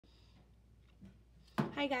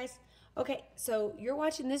Hi guys. Okay, so you're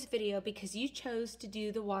watching this video because you chose to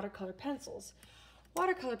do the watercolor pencils.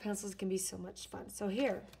 Watercolor pencils can be so much fun. So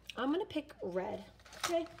here, I'm gonna pick red,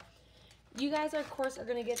 okay? You guys, of course, are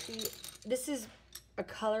gonna get this is a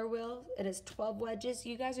color wheel. It has 12 wedges.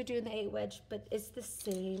 You guys are doing the 8 wedge, but it's the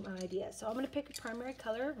same idea. So I'm gonna pick a primary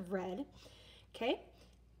color of red, okay?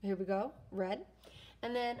 Here we go, red.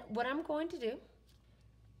 And then what I'm going to do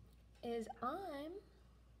is I'm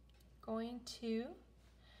going to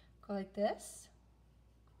go like this,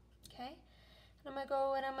 okay? And I'm gonna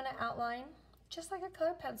go and I'm gonna outline just like a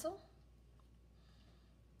colored pencil,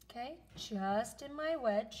 okay? Just in my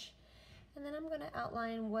wedge. And then I'm gonna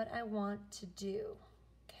outline what I want to do,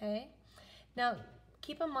 okay? Now,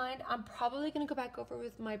 keep in mind, I'm probably gonna go back over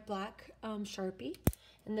with my black Sharpie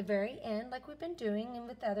in the very end, like we've been doing and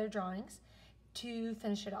with the other drawings, to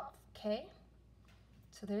finish it off, okay?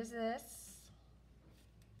 So there's this.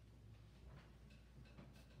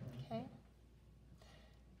 Okay,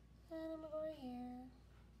 and I'm gonna go right here.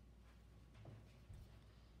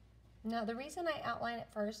 Now the reason I outline it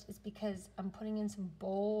first is because I'm putting in some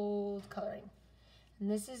bold coloring, and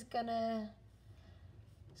this is it's gonna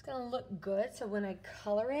look good. So when I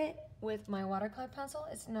color it with my watercolor pencil,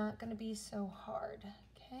 it's not gonna be so hard.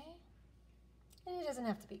 Okay, and it doesn't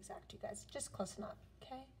have to be exact, you guys, just close enough.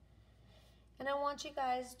 Okay, and I want you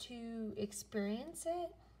guys to experience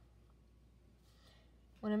it.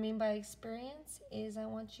 What I mean by experience is I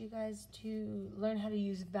want you guys to learn how to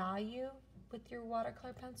use value with your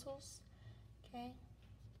watercolor pencils, okay?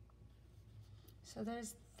 So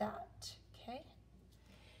there's that, okay?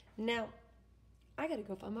 Now, I gotta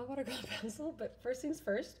go find my watercolor pencil, but first things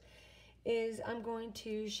first is I'm going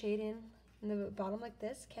to shade in the bottom like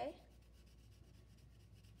this, okay?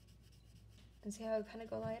 And see how I kind of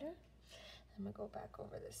go lighter? I'm gonna go back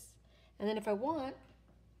over this. And then if I want,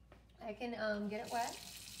 I can get it wet,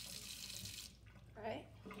 right?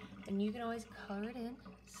 And you can always color it in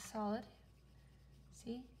solid,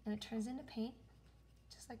 see? And it turns into paint,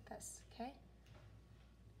 just like this, okay?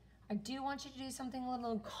 I do want you to do something a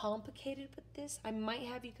little complicated with this. I might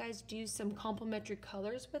have you guys do some complementary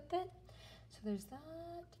colors with it. So there's that.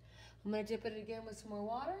 I'm gonna dip it again with some more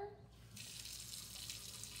water.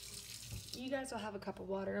 You guys will have a cup of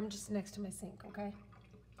water. I'm just next to my sink, okay?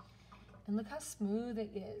 And look how smooth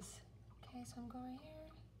it is. Okay, so I'm going here.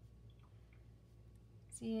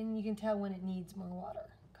 See, and you can tell when it needs more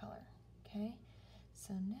watercolor, okay?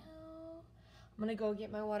 So now I'm gonna go get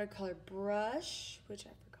my watercolor brush, which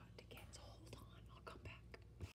I